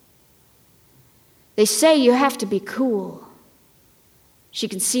 They say you have to be cool. She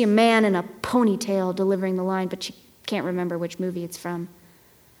can see a man in a ponytail delivering the line, but she can't remember which movie it's from.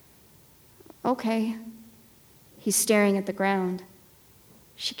 Okay. He's staring at the ground.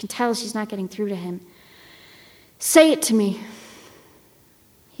 She can tell she's not getting through to him. Say it to me.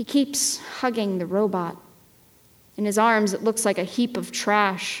 He keeps hugging the robot. In his arms, it looks like a heap of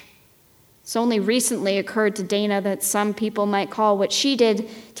trash. It's only recently occurred to Dana that some people might call what she did,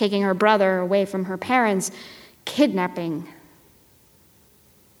 taking her brother away from her parents, kidnapping.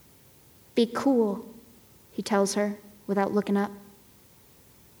 Be cool, he tells her without looking up.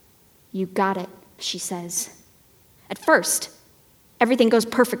 You got it, she says. At first, everything goes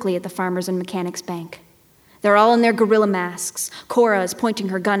perfectly at the Farmers and Mechanics Bank. They're all in their gorilla masks. Cora is pointing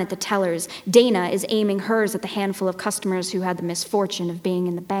her gun at the tellers. Dana is aiming hers at the handful of customers who had the misfortune of being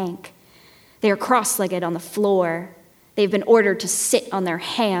in the bank. They are cross-legged on the floor. They've been ordered to sit on their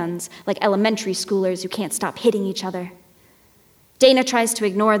hands like elementary schoolers who can't stop hitting each other. Dana tries to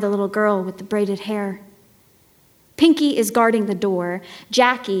ignore the little girl with the braided hair. Pinky is guarding the door.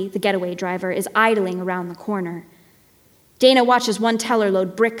 Jackie, the getaway driver, is idling around the corner. Dana watches one teller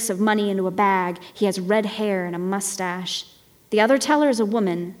load bricks of money into a bag. He has red hair and a mustache. The other teller is a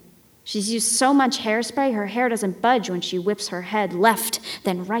woman. She's used so much hairspray, her hair doesn't budge when she whips her head left,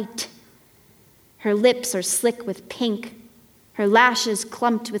 then right. Her lips are slick with pink, her lashes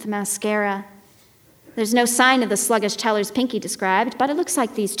clumped with mascara. There's no sign of the sluggish tellers Pinky described, but it looks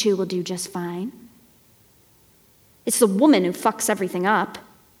like these two will do just fine. It's the woman who fucks everything up.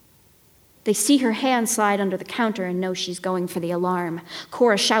 They see her hand slide under the counter and know she's going for the alarm.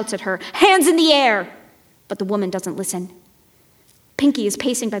 Cora shouts at her, "Hands in the air!" But the woman doesn't listen. Pinky is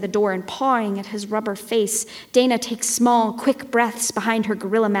pacing by the door and pawing at his rubber face. Dana takes small, quick breaths behind her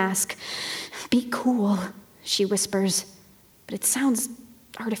gorilla mask. Be cool, she whispers, but it sounds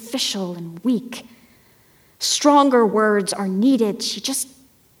artificial and weak. Stronger words are needed. She just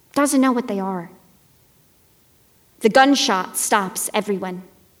doesn't know what they are. The gunshot stops everyone.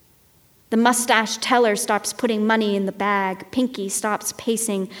 The mustached teller stops putting money in the bag. Pinky stops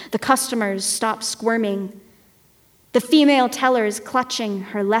pacing. The customers stop squirming. The female teller is clutching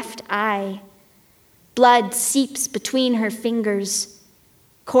her left eye. Blood seeps between her fingers.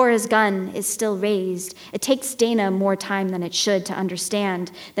 Cora's gun is still raised. It takes Dana more time than it should to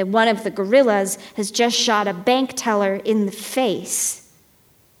understand that one of the gorillas has just shot a bank teller in the face.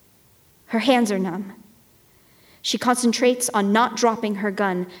 Her hands are numb. She concentrates on not dropping her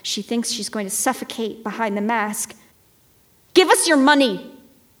gun. She thinks she's going to suffocate behind the mask. Give us your money!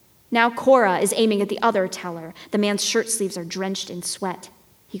 Now Cora is aiming at the other teller. The man's shirt sleeves are drenched in sweat.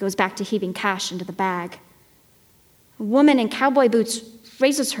 He goes back to heaving cash into the bag. A woman in cowboy boots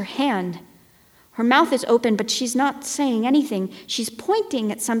raises her hand. Her mouth is open, but she's not saying anything. She's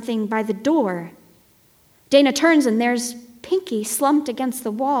pointing at something by the door. Dana turns, and there's Pinky slumped against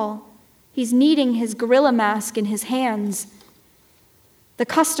the wall. He's kneading his gorilla mask in his hands. The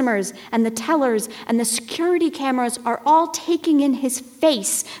customers and the tellers and the security cameras are all taking in his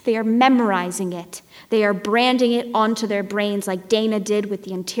face. They are memorizing it. They are branding it onto their brains like Dana did with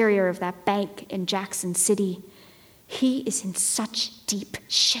the interior of that bank in Jackson City. He is in such deep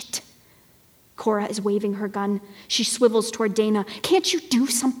shit. Cora is waving her gun. She swivels toward Dana. Can't you do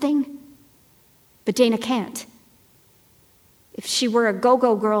something? But Dana can't. If she were a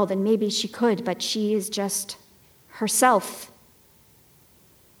go-go girl, then maybe she could, but she is just herself.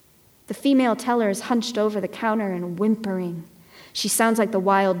 The female teller is hunched over the counter and whimpering. She sounds like the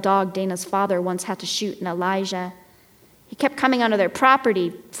wild dog Dana's father once had to shoot in Elijah. He kept coming onto their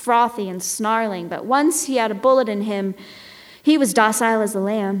property, frothy and snarling, but once he had a bullet in him, he was docile as a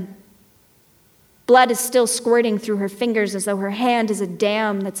lamb. Blood is still squirting through her fingers as though her hand is a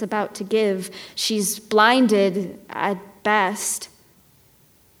dam that's about to give. She's blinded at best.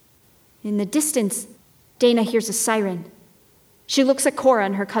 In the distance, Dana hears a siren. She looks at Cora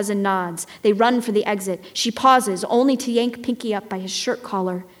and her cousin nods. They run for the exit. She pauses, only to yank Pinky up by his shirt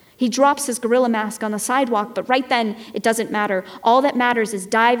collar. He drops his gorilla mask on the sidewalk, but right then, it doesn't matter. All that matters is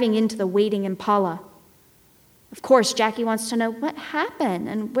diving into the waiting Impala. Of course, Jackie wants to know what happened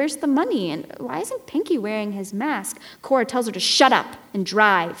and where's the money and why isn't Pinky wearing his mask? Cora tells her to shut up and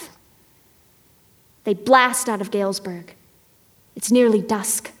drive. They blast out of Galesburg. It's nearly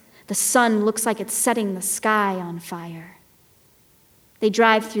dusk. The sun looks like it's setting the sky on fire. They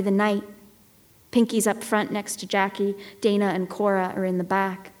drive through the night. Pinky's up front next to Jackie. Dana and Cora are in the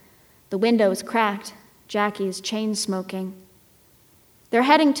back. The window is cracked. Jackie is chain smoking. They're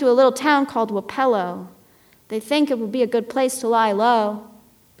heading to a little town called Wapello. They think it will be a good place to lie low,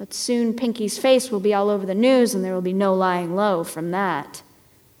 but soon Pinky's face will be all over the news and there will be no lying low from that.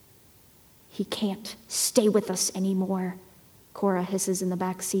 He can't stay with us anymore, Cora hisses in the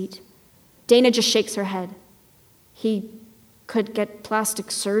back seat. Dana just shakes her head. He could get plastic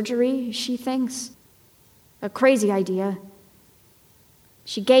surgery, she thinks. A crazy idea.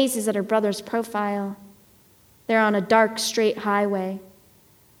 She gazes at her brother's profile. They're on a dark, straight highway.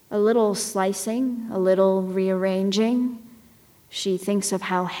 A little slicing, a little rearranging. She thinks of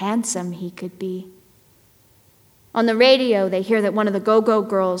how handsome he could be. On the radio, they hear that one of the Go-Go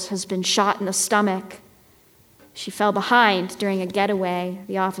girls has been shot in the stomach. She fell behind during a getaway.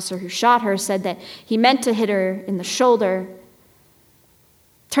 The officer who shot her said that he meant to hit her in the shoulder.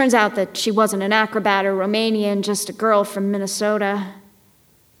 Turns out that she wasn't an acrobat or Romanian, just a girl from Minnesota.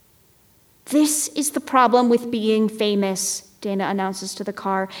 This is the problem with being famous, Dana announces to the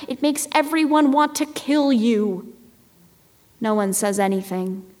car. It makes everyone want to kill you. No one says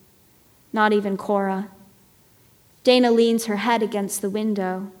anything, not even Cora. Dana leans her head against the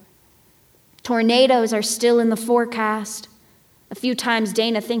window. Tornadoes are still in the forecast. A few times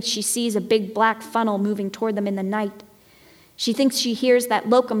Dana thinks she sees a big black funnel moving toward them in the night. She thinks she hears that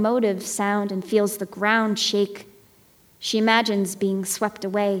locomotive sound and feels the ground shake. She imagines being swept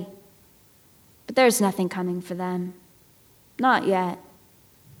away. But there's nothing coming for them. Not yet.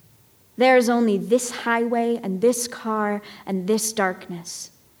 There's only this highway and this car and this darkness.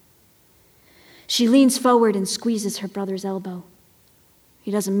 She leans forward and squeezes her brother's elbow.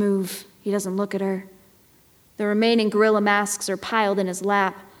 He doesn't move. He doesn't look at her. The remaining gorilla masks are piled in his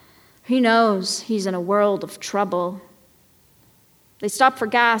lap. He knows he's in a world of trouble. They stop for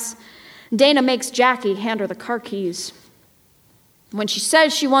gas. Dana makes Jackie hand her the car keys. When she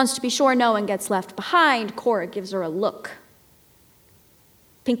says she wants to be sure no one gets left behind, Cora gives her a look.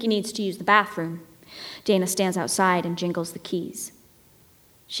 Pinky needs to use the bathroom. Dana stands outside and jingles the keys.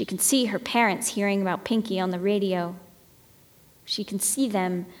 She can see her parents hearing about Pinky on the radio. She can see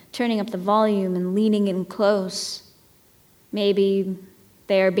them turning up the volume and leaning in close. Maybe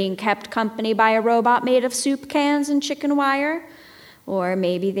they are being kept company by a robot made of soup cans and chicken wire, or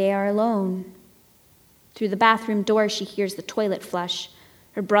maybe they are alone. Through the bathroom door, she hears the toilet flush.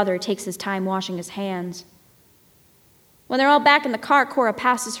 Her brother takes his time washing his hands. When they're all back in the car, Cora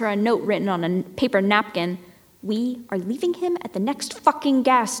passes her a note written on a paper napkin. "We are leaving him at the next fucking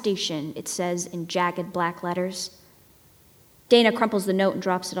gas station," it says in jagged black letters. Dana crumples the note and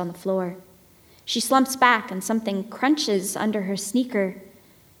drops it on the floor. She slumps back and something crunches under her sneaker.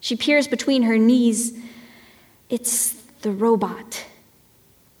 She peers between her knees. It's the robot.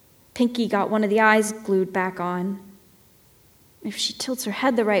 Pinky got one of the eyes glued back on. If she tilts her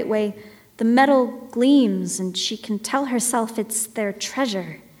head the right way, the metal gleams and she can tell herself it's their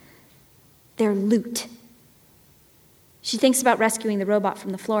treasure, their loot. She thinks about rescuing the robot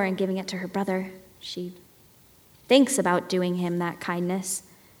from the floor and giving it to her brother. She thinks about doing him that kindness.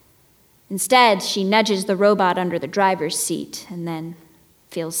 Instead, she nudges the robot under the driver's seat and then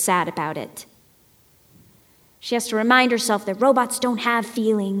feels sad about it. She has to remind herself that robots don't have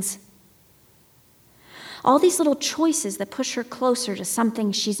feelings. All these little choices that push her closer to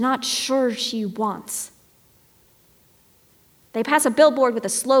something she's not sure she wants. They pass a billboard with a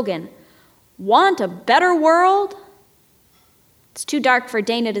slogan, "Want a better world?" It's too dark for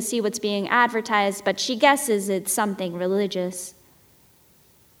Dana to see what's being advertised, but she guesses it's something religious.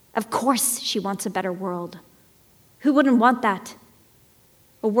 Of course she wants a better world. Who wouldn't want that?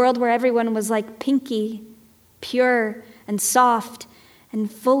 A world where everyone was like Pinky, pure and soft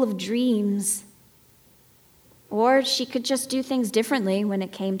and full of dreams. Or she could just do things differently when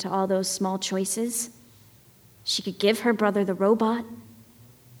it came to all those small choices. She could give her brother the robot.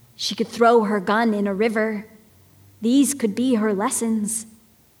 She could throw her gun in a river. These could be her lessons.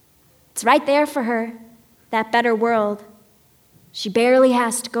 It's right there for her, that better world. She barely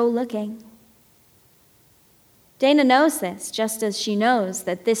has to go looking. Dana knows this, just as she knows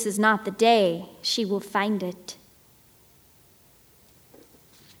that this is not the day she will find it.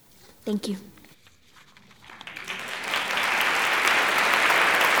 Thank you.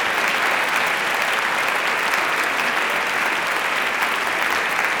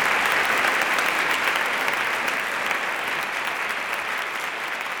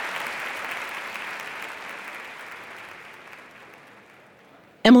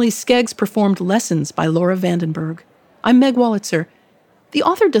 Emily Skeggs performed Lessons by Laura Vandenberg. I'm Meg Wolitzer. The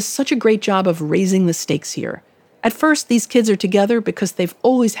author does such a great job of raising the stakes here. At first, these kids are together because they've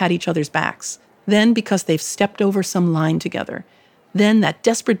always had each other's backs. Then because they've stepped over some line together. Then that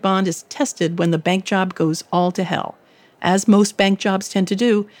desperate bond is tested when the bank job goes all to hell. As most bank jobs tend to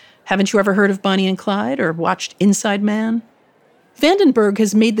do. Haven't you ever heard of Bonnie and Clyde or watched Inside Man? Vandenberg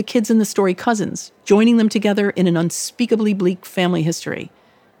has made the kids in the story cousins, joining them together in an unspeakably bleak family history.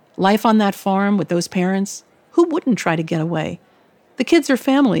 Life on that farm with those parents, who wouldn't try to get away? The kids are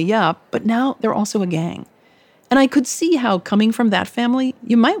family, yeah, but now they're also a gang. And I could see how, coming from that family,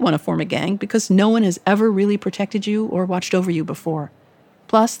 you might want to form a gang because no one has ever really protected you or watched over you before.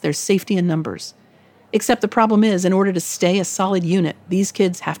 Plus, there's safety in numbers. Except the problem is, in order to stay a solid unit, these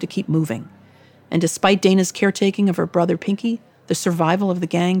kids have to keep moving. And despite Dana's caretaking of her brother Pinky, the survival of the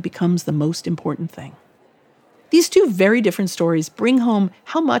gang becomes the most important thing. These two very different stories bring home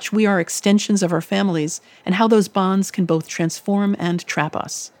how much we are extensions of our families and how those bonds can both transform and trap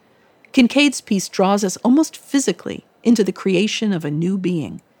us. Kincaid's piece draws us almost physically into the creation of a new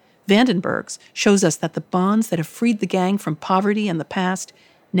being. Vandenberg's shows us that the bonds that have freed the gang from poverty and the past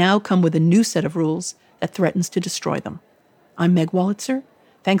now come with a new set of rules that threatens to destroy them. I'm Meg Wolitzer.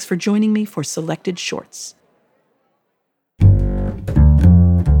 Thanks for joining me for Selected Shorts.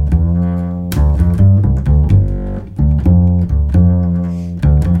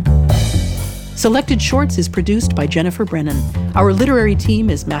 Selected Shorts is produced by Jennifer Brennan. Our literary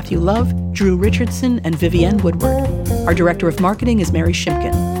team is Matthew Love, Drew Richardson, and Vivienne Woodward. Our director of marketing is Mary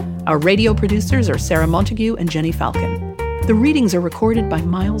Shimkin. Our radio producers are Sarah Montague and Jenny Falcon. The readings are recorded by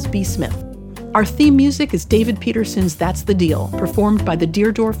Miles B. Smith. Our theme music is David Peterson's That's the Deal, performed by the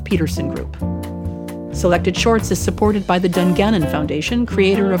Deerdorf Peterson Group. Selected Shorts is supported by the Dungannon Foundation,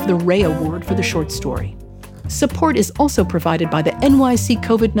 creator of the Ray Award for the short story. Support is also provided by the NYC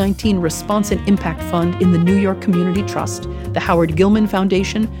COVID-19 Response and Impact Fund in the New York Community Trust, the Howard Gilman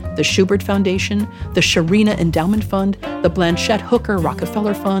Foundation, the Schubert Foundation, the Sharina Endowment Fund, the Blanchette Hooker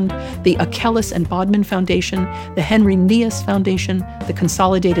Rockefeller Fund, the Achilles and Bodman Foundation, the Henry Nias Foundation, the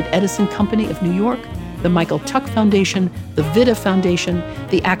Consolidated Edison Company of New York, the Michael Tuck Foundation, the Vida Foundation,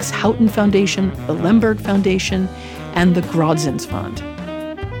 the Axe Houghton Foundation, the Lemberg Foundation, and the Grodzins Fund.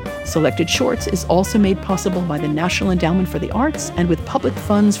 Selected Shorts is also made possible by the National Endowment for the Arts and with public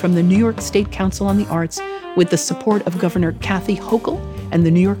funds from the New York State Council on the Arts with the support of Governor Kathy Hochul and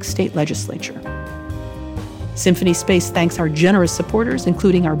the New York State Legislature. Symphony Space thanks our generous supporters,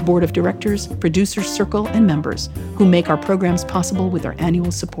 including our board of directors, producers circle, and members, who make our programs possible with their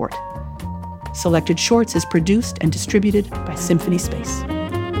annual support. Selected Shorts is produced and distributed by Symphony Space.